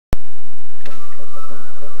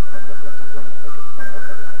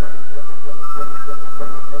Hey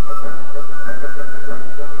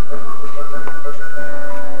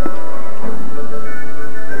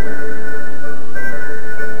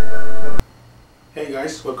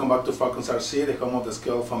guys, welcome back to Falcon's RC, the home of the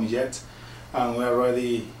scale from jets, and we're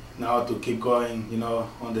ready now to keep going,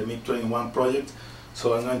 on the MIG-21 project.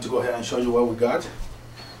 So I'm going to go ahead and show you what we got.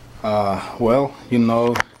 Well, let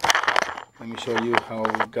me show you how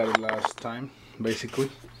we got it last time.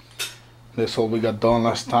 Basically, that's all we got done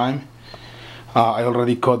last time. I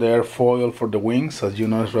already cut the airfoil for the wings, as you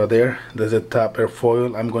know, it's right there. There's the top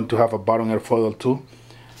airfoil. I'm going to have a bottom airfoil too.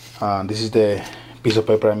 This is the piece of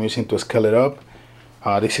paper I'm using to scale it up.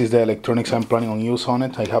 This is the electronics I'm planning on use on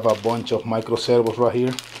it. I have a bunch of micro servos right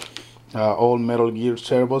here, all metal gear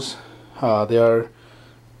servos. They are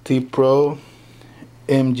T-Pro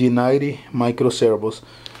MG90 micro servos.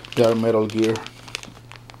 They are metal gear.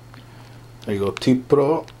 There you go,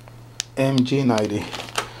 T-Pro MG90.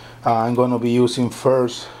 I'm going to be using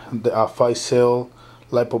first the 5-cell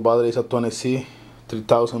lipo batteries at 20C,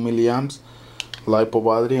 3000 milliamps lipo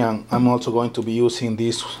battery, and I'm also going to be using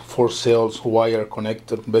these 4 cells wire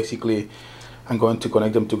connected. Basically, I'm going to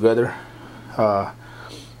connect them together.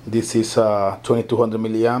 This is 2200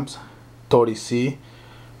 milliamps 30C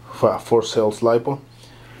 4 cells lipo.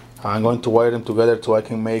 I'm going to wire them together so I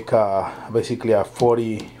can make basically a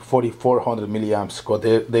 4400 milliamps,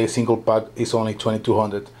 because the single pack is only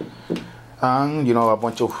 2200. And a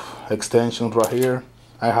bunch of extensions right here.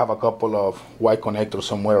 I have a couple of Y connectors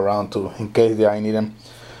somewhere around too, in case I need them.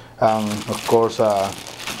 Of course,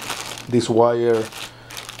 this wire,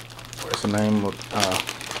 what's the name?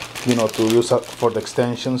 To use for the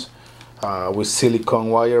extensions with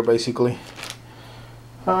silicone wire, basically.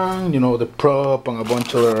 And the prop and a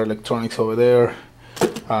bunch of electronics over there.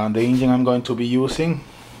 And the engine I'm going to be using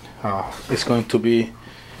is going to be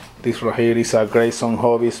this right here. Is a Grayson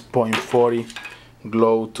Hobbies .40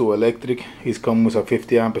 glow to electric. It comes with a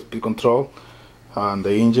 50 amp speed control. And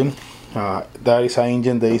the engine, that is an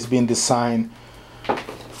engine that is being designed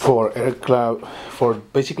for aircraft,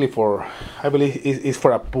 I believe it's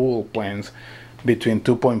for a pool planes between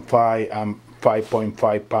 2.5 and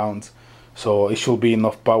 5.5 pounds. So it should be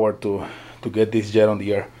enough power to get this jet on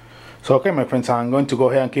the air. So okay, my friends, I'm going to go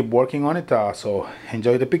ahead and keep working on it, so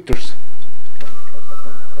enjoy the pictures.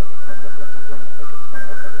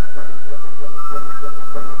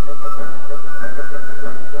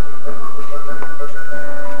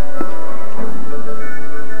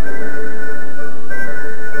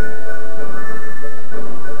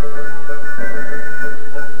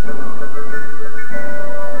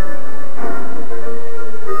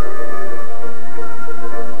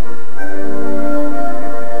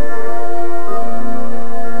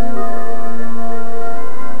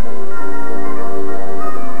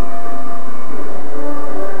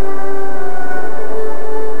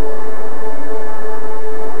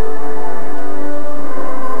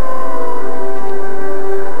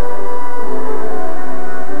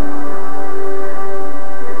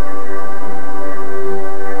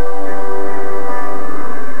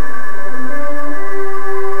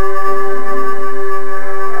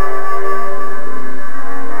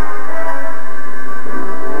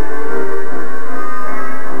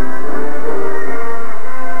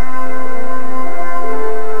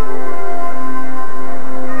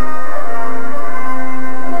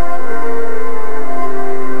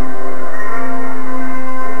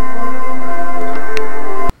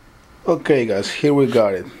 Okay guys, here we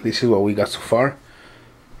got it. This is what we got so far.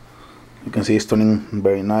 You can see it's turning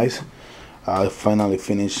very nice. I finally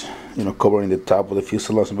finished covering the top of the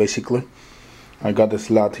fuselage. Basically, I got the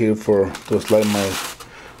slot here to slide my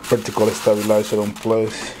vertical stabilizer in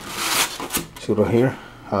place. See right here,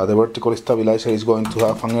 the vertical stabilizer is going to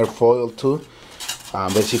have an airfoil too.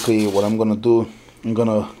 Basically what I'm gonna do, I'm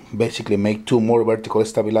gonna basically make 2 more vertical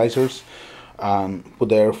stabilizers and put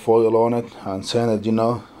the airfoil on it and send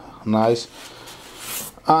it nice.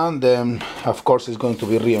 And then of course it's going to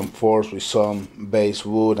be reinforced with some base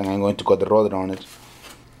wood, and I'm going to cut the rudder on it,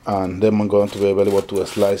 and then I'm going to be able to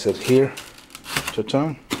slice it here,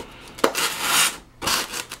 cha-cha,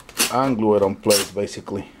 and glue it on place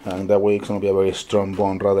basically, and that way it's going to be a very strong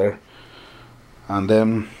bond rudder. And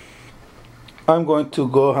then I'm going to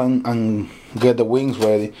go and get the wings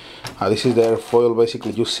ready. This is the airfoil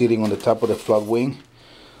basically just sitting on the top of the flat wing.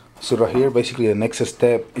 So right here, basically the next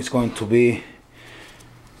step is going to be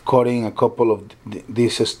cutting a couple of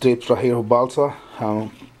these strips right here of balsa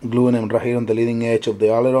and gluing them right here on the leading edge of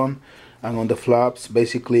the aileron and on the flaps,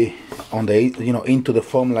 basically on the into the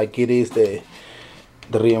foam, like it is the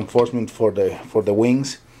reinforcement for the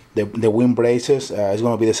wings. The wing braces is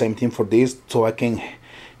going to be the same thing for this, so I can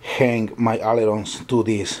hang my ailerons to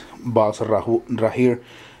this box right here,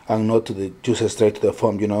 and not to the just straight to the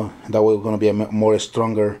foam, you know. That way we're going to be a more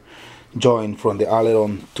stronger joint from the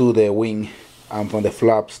aileron to the wing, and from the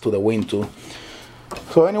flaps to the wing too.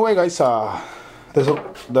 So anyway guys,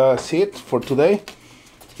 that's it for today.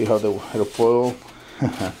 You have the airfoil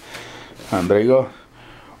and there you go.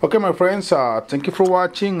 Okay my friends, thank you for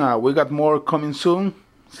watching. We got more coming soon.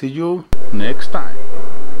 See you next time.